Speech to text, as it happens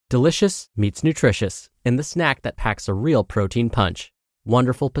Delicious meets nutritious in the snack that packs a real protein punch.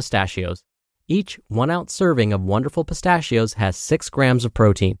 Wonderful Pistachios. Each 1-ounce serving of Wonderful Pistachios has 6 grams of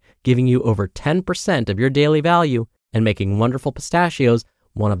protein, giving you over 10% of your daily value and making Wonderful Pistachios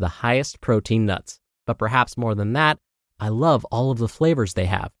one of the highest protein nuts. But perhaps more than that, I love all of the flavors they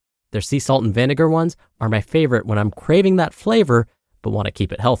have. Their sea salt and vinegar ones are my favorite when I'm craving that flavor but want to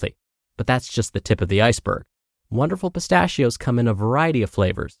keep it healthy. But that's just the tip of the iceberg. Wonderful Pistachios come in a variety of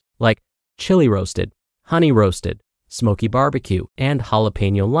flavors, like chili roasted, honey roasted, smoky barbecue, and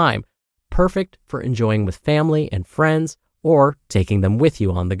jalapeno lime, perfect for enjoying with family and friends or taking them with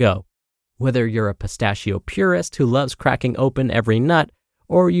you on the go. Whether you're a pistachio purist who loves cracking open every nut,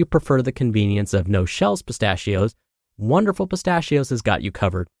 or you prefer the convenience of no-shells pistachios, Wonderful Pistachios has got you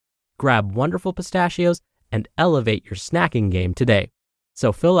covered. Grab Wonderful Pistachios and elevate your snacking game today.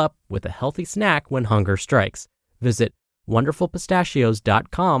 So fill up with a healthy snack when hunger strikes. Visit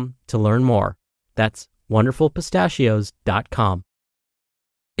wonderfulpistachios.com to learn more. That's wonderfulpistachios.com.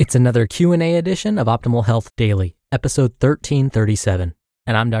 It's another Q&A edition of Optimal Health Daily, episode 1337,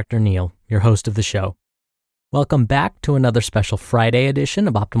 and I'm Dr. Neal, your host of the show. Welcome back to another special Friday edition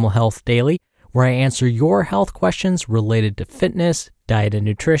of Optimal Health Daily, where I answer your health questions related to fitness, diet and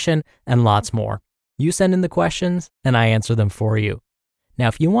nutrition, and lots more. You send in the questions, and I answer them for you. Now,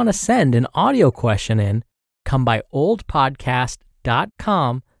 if you want to send an audio question in, come by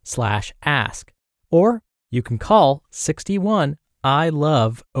oldpodcast.com/ask, or you can call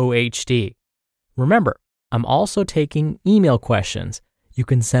 61-I-LOVE-OHD. Remember, I'm also taking email questions. You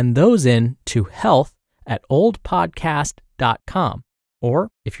can send those in to health@oldpodcast.com.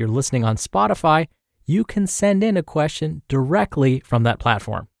 Or if you're listening on Spotify, you can send in a question directly from that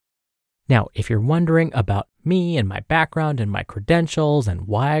platform. Now, if you're wondering about me and my background and my credentials and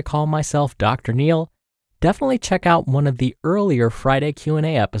why I call myself Dr. Neal, definitely check out one of the earlier Friday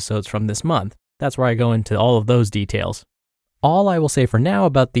Q&A episodes from this month. That's where I go into all of those details. All I will say for now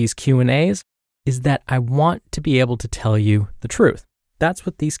about these Q&As is that I want to be able to tell you the truth. That's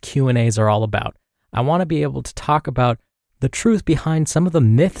what these Q&As are all about. I want to be able to talk about the truth behind some of the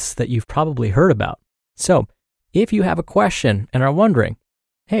myths that you've probably heard about. So, if you have a question and are wondering,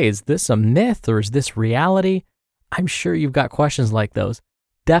 hey, is this a myth or is this reality? I'm sure you've got questions like those.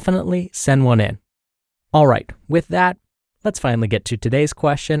 Definitely send one in. All right, with that, let's finally get to today's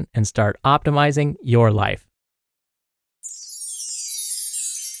question and start optimizing your life.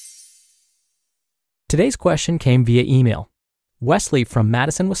 Today's question came via email. Wesley from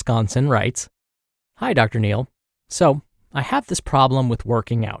Madison, Wisconsin writes, "Hi, Dr. Neal. So, I have this problem with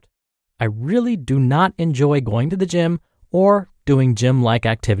working out. I really do not enjoy going to the gym or doing gym-like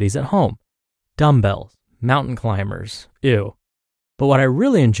activities at home. Dumbbells, mountain climbers, ew. But what I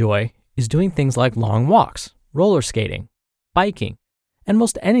really enjoy is doing things like long walks, roller skating, biking, and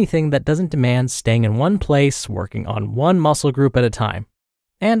most anything that doesn't demand staying in one place, working on one muscle group at a time.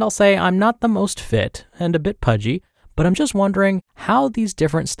 And I'll say I'm not the most fit and a bit pudgy, but I'm just wondering how these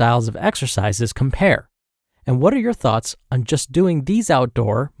different styles of exercises compare. And what are your thoughts on just doing these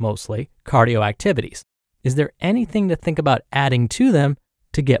outdoor, mostly, cardio activities? Is there anything to think about adding to them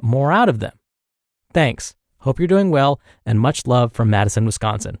to get more out of them? Thanks. Hope you're doing well, and much love from Madison,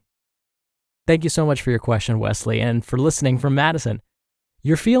 Wisconsin." Thank you so much for your question, Wesley, and for listening from Madison.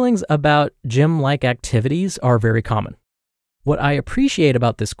 Your feelings about gym-like activities are very common. What I appreciate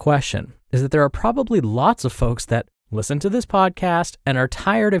about this question is that there are probably lots of folks that listen to this podcast and are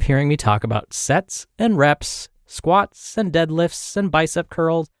tired of hearing me talk about sets and reps, squats and deadlifts and bicep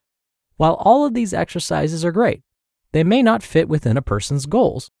curls. While all of these exercises are great, they may not fit within a person's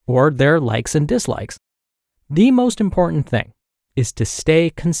goals or their likes and dislikes. The most important thing is to stay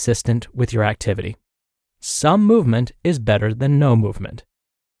consistent with your activity. Some movement is better than no movement.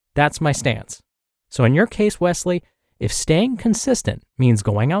 That's my stance. So in your case, Wesley, if staying consistent means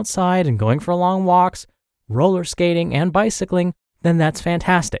going outside and going for long walks, roller skating, and bicycling, then that's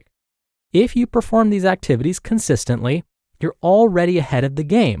fantastic. If you perform these activities consistently, you're already ahead of the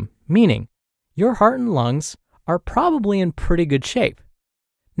game, meaning your heart and lungs are probably in pretty good shape.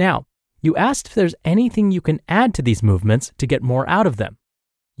 Now, you asked if there's anything you can add to these movements to get more out of them.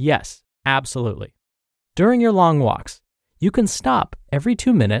 Yes, absolutely. During your long walks, you can stop every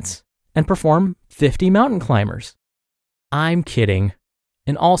 2 minutes and perform 50 mountain climbers. I'm kidding.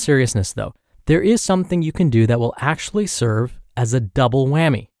 In all seriousness, though, there is something you can do that will actually serve as a double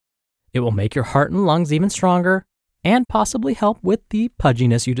whammy. It will make your heart and lungs even stronger and possibly help with the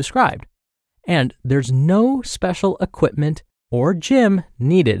pudginess you described. And there's no special equipment or gym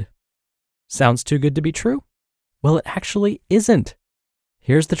needed. Sounds too good to be true? Well, it actually isn't.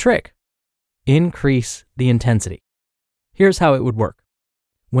 Here's the trick. Increase the intensity. Here's how it would work.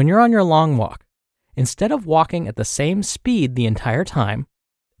 When you're on your long walk, instead of walking at the same speed the entire time,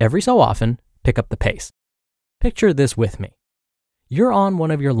 every so often, pick up the pace. Picture this with me. You're on one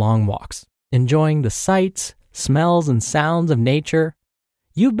of your long walks, enjoying the sights, smells, and sounds of nature.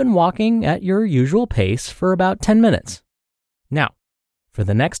 You've been walking at your usual pace for about 10 minutes. Now, for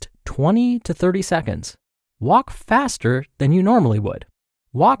the next 20 to 30 seconds, walk faster than you normally would.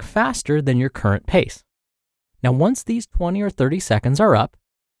 Walk faster than your current pace. Now, once these 20 or 30 seconds are up,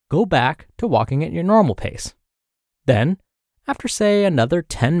 go back to walking at your normal pace. Then, after say another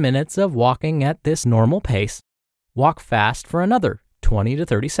 10 minutes of walking at this normal pace, walk fast for another 20 to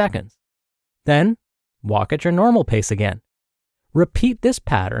 30 seconds. Then, walk at your normal pace again. Repeat this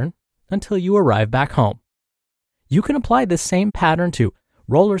pattern until you arrive back home. You can apply this same pattern to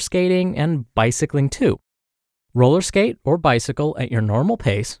roller skating and bicycling too. Roller skate or bicycle at your normal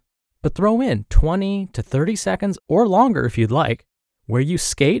pace, but throw in 20 to 30 seconds or longer if you'd like, where you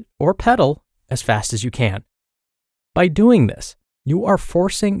skate or pedal as fast as you can. By doing this, you are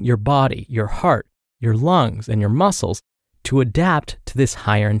forcing your body, your heart, your lungs, and your muscles to adapt to this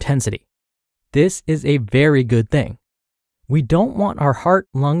higher intensity. This is a very good thing. We don't want our heart,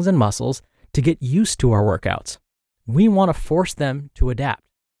 lungs, and muscles to get used to our workouts. We want to force them to adapt.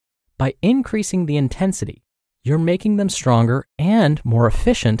 By increasing the intensity, you're making them stronger and more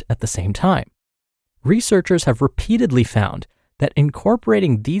efficient at the same time. Researchers have repeatedly found that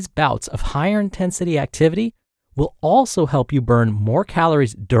incorporating these bouts of higher intensity activity will also help you burn more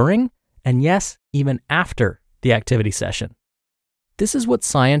calories during and yes, even after the activity session. This is what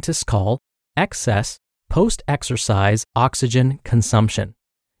scientists call excess post-exercise oxygen consumption.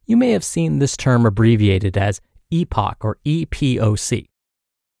 You may have seen this term abbreviated as EPOC or EPOC.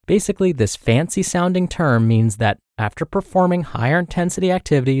 Basically, this fancy-sounding term means that after performing higher intensity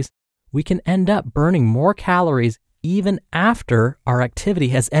activities, we can end up burning more calories even after our activity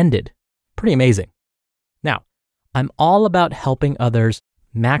has ended. Pretty amazing. Now, I'm all about helping others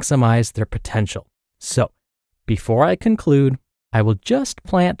maximize their potential. So, before I conclude, I will just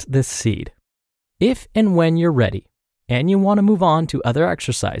plant this seed. If and when you're ready and you want to move on to other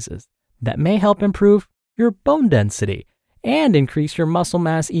exercises that may help improve your bone density and increase your muscle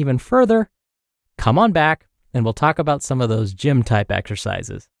mass even further, come on back and we'll talk about some of those gym type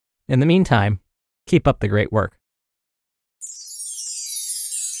exercises. In the meantime, keep up the great work.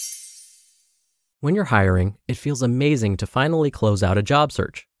 When you're hiring, it feels amazing to finally close out a job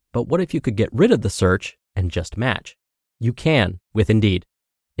search. But what if you could get rid of the search and just match? You can with Indeed.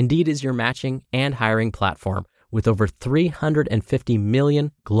 Indeed is your matching and hiring platform with over 350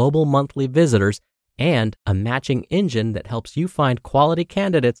 million global monthly visitors and a matching engine that helps you find quality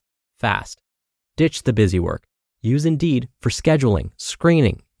candidates fast. Ditch the busy work. Use Indeed for scheduling,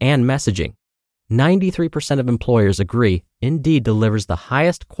 screening, and messaging. 93% of employers agree Indeed delivers the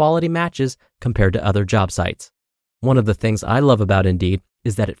highest quality matches compared to other job sites. One of the things I love about Indeed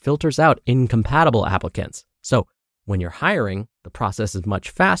is that it filters out incompatible applicants. So when you're hiring, the process is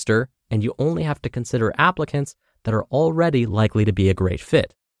much faster and you only have to consider applicants that are already likely to be a great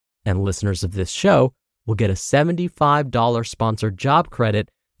fit. And listeners of this show will get a $75 sponsored job credit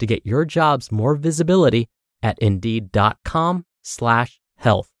to get your jobs more visibility at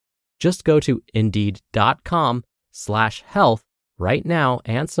Indeed.com/health. Just go to Indeed.com/health right now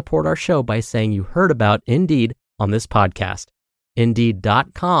and support our show by saying you heard about Indeed on this podcast.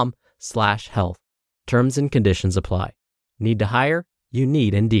 Indeed.com/health. Terms and conditions apply. Need to hire? You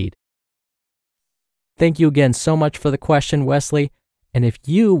need Indeed. Thank you again so much for the question, Wesley. And if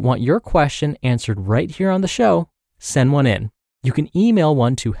you want your question answered right here on the show, send one in. You can email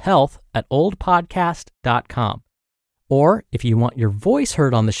one to health@oldpodcast.com. Or if you want your voice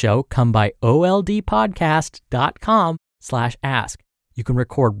heard on the show, come by oldpodcast.com/ask. You can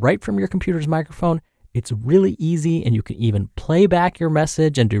record right from your computer's microphone. It's really easy, and you can even play back your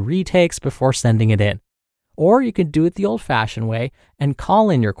message and do retakes before sending it in. Or you can do it the old-fashioned way and call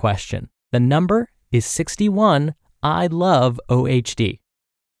in your question. The number is 61 I love OHD.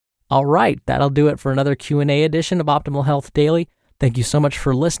 All right, that'll do it for another Q&A edition of Optimal Health Daily. Thank you so much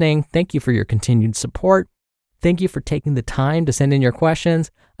for listening. Thank you for your continued support. Thank you for taking the time to send in your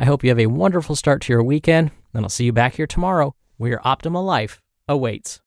questions. I hope you have a wonderful start to your weekend, and I'll see you back here tomorrow where your optimal life awaits.